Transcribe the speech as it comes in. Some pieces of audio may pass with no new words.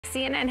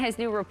CNN has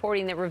new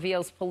reporting that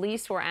reveals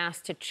police were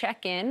asked to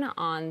check in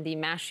on the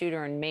mass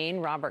shooter in Maine,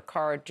 Robert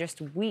Card, just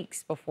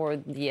weeks before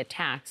the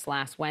attacks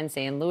last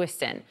Wednesday in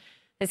Lewiston.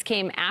 This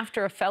came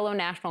after a fellow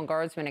National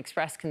Guardsman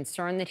expressed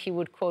concern that he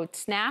would, quote,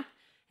 snap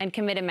and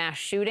commit a mass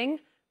shooting.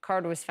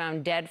 Card was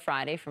found dead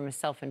Friday from a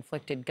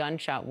self-inflicted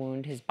gunshot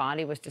wound. His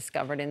body was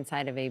discovered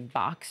inside of a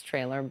box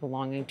trailer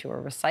belonging to a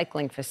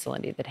recycling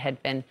facility that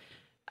had been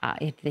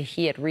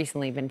he had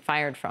recently been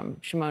fired from.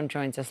 Shimon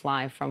joins us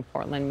live from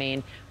Portland,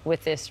 Maine,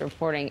 with this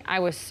reporting. I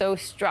was so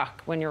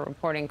struck when your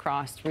reporting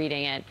crossed,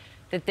 reading it,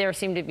 that there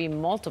seemed to be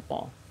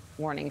multiple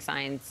warning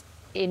signs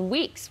in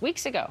weeks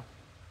ago.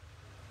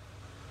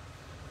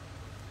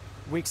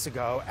 Weeks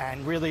ago,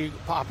 and really,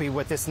 Poppy,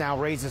 what this now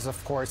raises,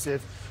 of course,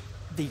 if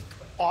the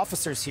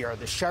officers here,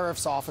 the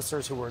sheriff's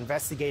officers who were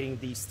investigating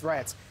these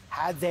threats,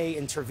 had they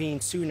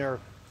intervened sooner,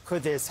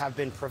 could this have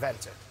been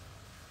prevented?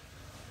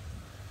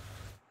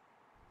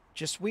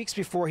 Just weeks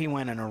before he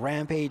went on a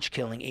rampage,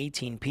 killing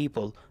 18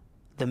 people,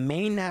 the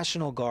Maine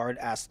National Guard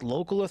asked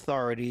local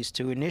authorities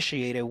to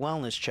initiate a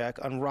wellness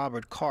check on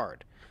Robert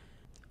Card.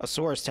 A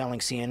source telling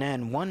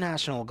CNN one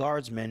National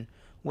Guardsman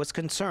was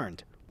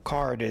concerned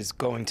Card is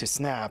going to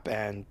snap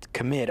and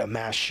commit a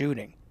mass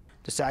shooting.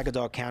 The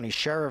Saginaw County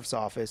Sheriff's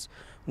Office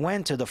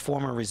went to the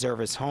former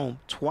reservist's home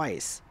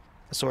twice.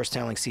 A source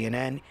telling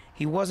CNN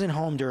he wasn't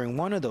home during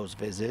one of those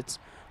visits,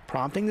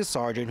 prompting the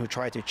sergeant who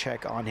tried to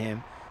check on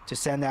him to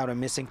send out a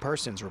missing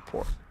persons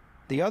report.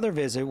 The other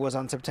visit was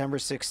on September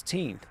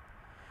 16th.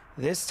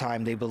 This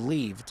time they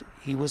believed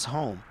he was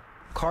home.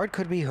 Card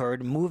could be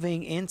heard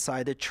moving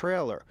inside the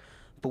trailer,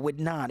 but would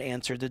not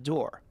answer the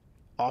door.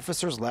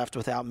 Officers left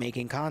without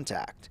making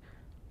contact.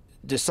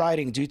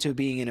 Deciding due to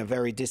being in a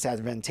very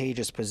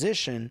disadvantageous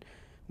position,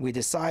 we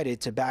decided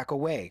to back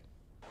away.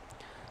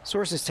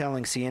 Sources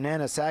telling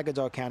CNN a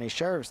Saginaw County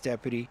Sheriff's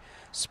deputy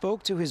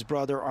spoke to his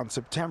brother on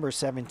September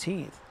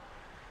 17th.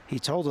 He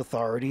told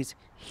authorities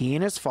he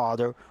and his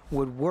father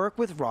would work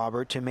with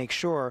Robert to make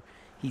sure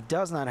he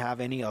does not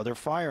have any other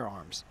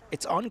firearms.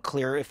 It's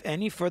unclear if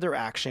any further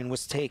action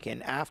was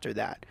taken after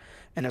that,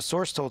 and a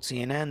source told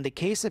CNN the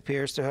case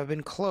appears to have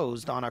been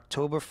closed on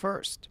October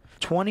 1st,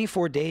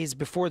 24 days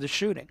before the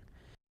shooting.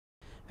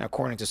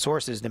 According to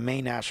sources, the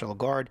Maine National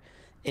Guard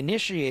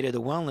initiated a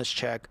wellness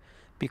check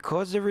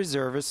because the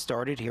reservists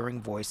started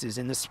hearing voices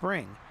in the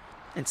spring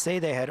and say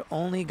they had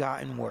only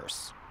gotten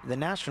worse. The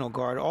National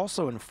Guard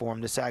also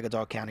informed the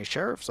Saginaw County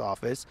Sheriff's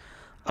Office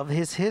of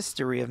his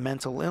history of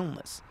mental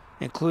illness,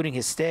 including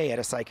his stay at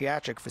a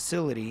psychiatric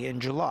facility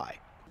in July.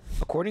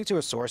 According to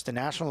a source, the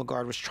National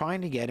Guard was trying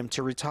to get him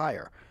to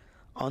retire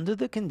under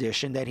the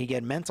condition that he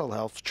get mental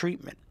health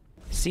treatment.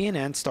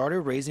 CNN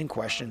started raising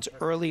questions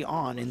early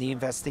on in the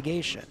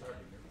investigation.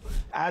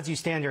 As you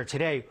stand here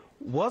today,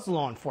 was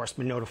law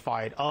enforcement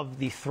notified of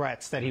the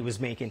threats that he was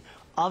making,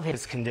 of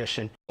his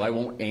condition? I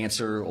won't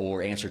answer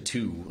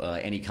to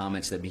any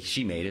comments that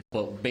she made,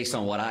 but based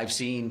on what I've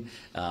seen,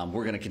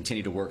 we're going to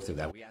continue to work through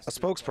that. A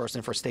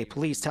spokesperson for state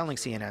police telling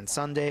CNN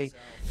Sunday,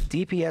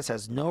 DPS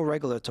has no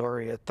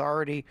regulatory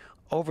authority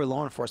over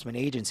law enforcement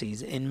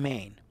agencies in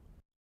Maine.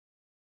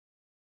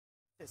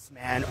 This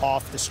man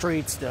off the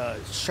streets, the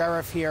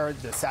sheriff here,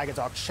 the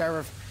Saginaw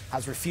sheriff,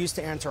 has refused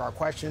to answer our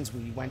questions.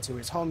 We went to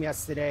his home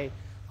yesterday.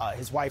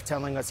 His wife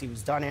telling us he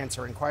was done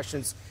answering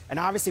questions. And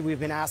obviously, we've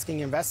been asking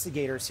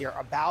investigators here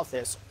about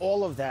this,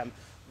 all of them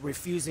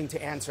refusing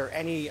to answer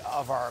any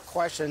of our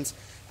questions.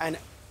 And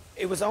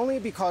it was only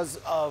because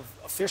of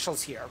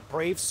officials here,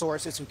 brave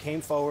sources who came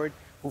forward,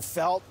 who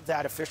felt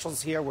that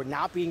officials here were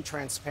not being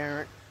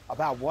transparent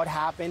about what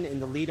happened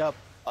in the lead up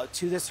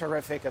to this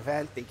horrific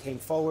event. They came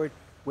forward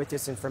with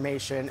this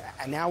information.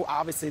 And now,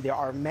 obviously, there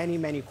are many,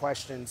 many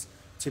questions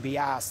to be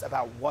asked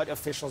about what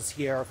officials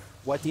here,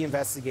 what the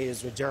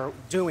investigators were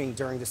doing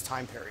during this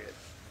time period.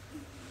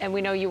 And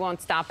we know you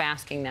won't stop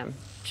asking them.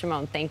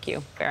 Shimon, thank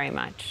you very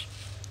much.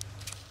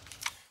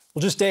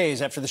 Well, just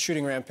days after the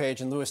shooting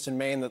rampage in Lewiston,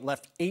 Maine that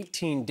left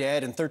 18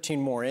 dead and 13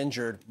 more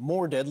injured,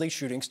 more deadly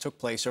shootings took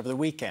place over the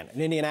weekend.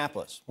 In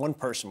Indianapolis, one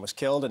person was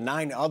killed and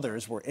 9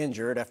 others were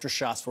injured after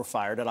shots were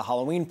fired at a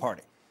Halloween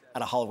party.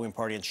 At a Halloween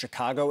party in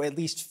Chicago, at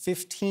least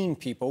 15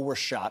 people were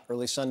shot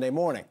early Sunday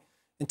morning.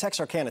 In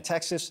Texarkana,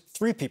 Texas,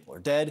 3 people are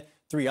dead.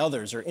 3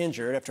 others are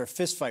injured after a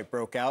fistfight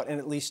broke out and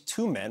at least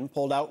 2 men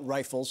pulled out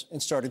rifles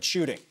and started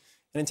shooting.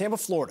 And in Tampa,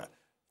 Florida,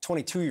 a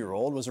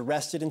 22-year-old was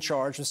arrested and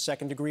charged with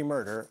second-degree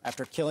murder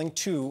after killing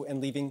 2 and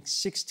leaving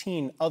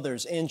 16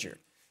 others injured.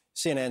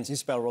 CNN's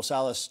Isabel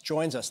Rosales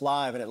joins us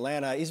live in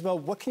Atlanta. Isabel,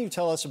 what can you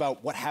tell us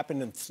about what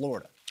happened in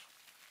Florida?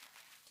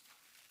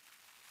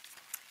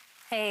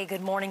 Hey,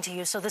 good morning to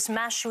you. So this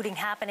mass shooting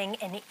happening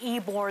in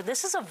Ybor,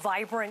 this is a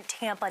vibrant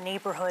Tampa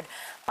neighborhood.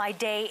 By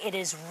day, it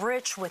is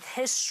rich with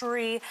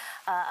history,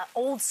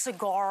 old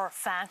cigar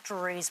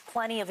factories,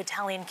 plenty of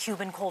Italian,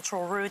 Cuban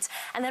cultural roots.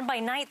 And then by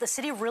night, the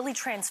city really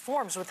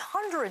transforms with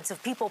hundreds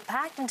of people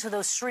packed into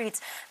those streets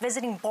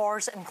visiting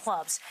bars and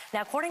clubs.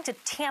 Now, according to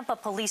Tampa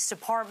Police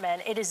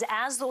Department, it is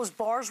as those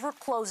bars were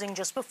closing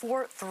just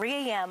before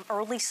 3 a.m.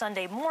 early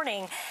Sunday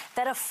morning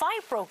that a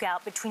fight broke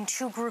out between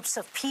 2 groups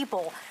of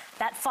people.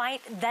 That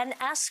fight then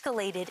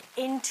escalated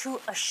into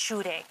a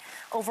shooting.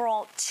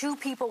 Overall, 2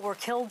 people were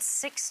killed,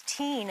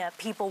 16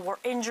 people were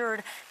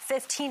injured.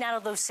 15 out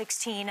of those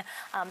 16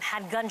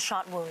 had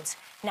gunshot wounds.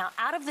 Now,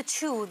 out of the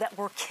 2 that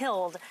were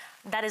killed,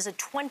 that is a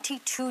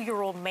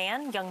 22-year-old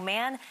young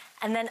man,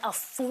 and then a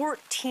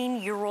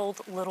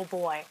 14-year-old little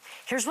boy.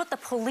 Here's what the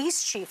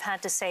police chief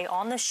had to say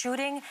on the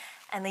shooting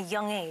and the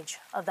young age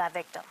of that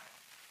victim.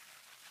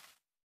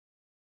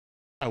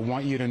 I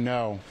want you to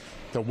know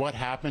that what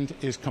happened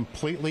is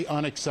completely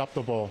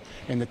unacceptable,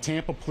 and the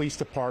Tampa Police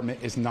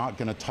Department is not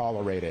going to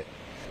tolerate it.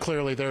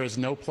 Clearly, there is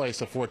no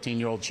place a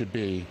 14-year-old should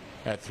be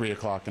at 3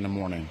 o'clock in the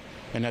morning.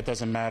 And that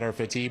doesn't matter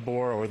if it's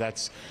Ybor or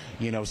that's,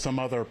 some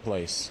other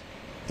place.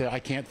 I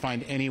can't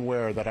find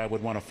anywhere that I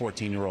would want a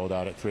 14-year-old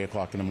out at 3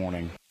 o'clock in the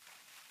morning.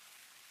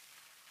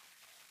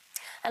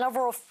 And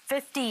over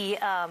 50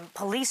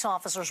 police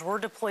officers were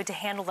deployed to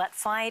handle that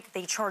fight.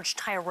 They charged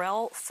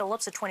Tyrell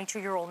Phillips, a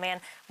 22-year-old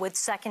man, with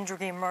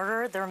second-degree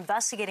murder. They're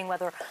investigating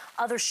whether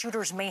other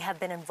shooters may have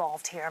been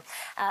involved here.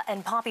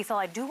 And Poppy, Phil,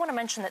 I do want to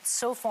mention that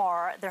so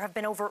far there have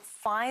been over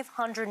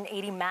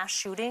 580 mass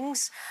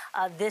shootings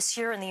this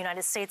year in the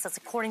United States. That's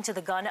according to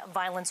the Gun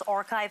Violence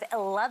Archive.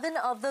 11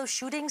 of those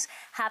shootings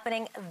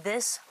happening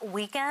this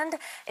weekend.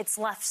 It's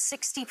left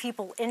 60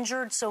 people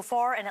injured so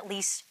far and at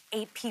least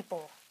 8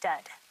 people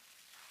dead.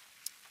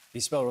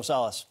 Isabel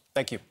Rosales,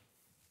 thank you.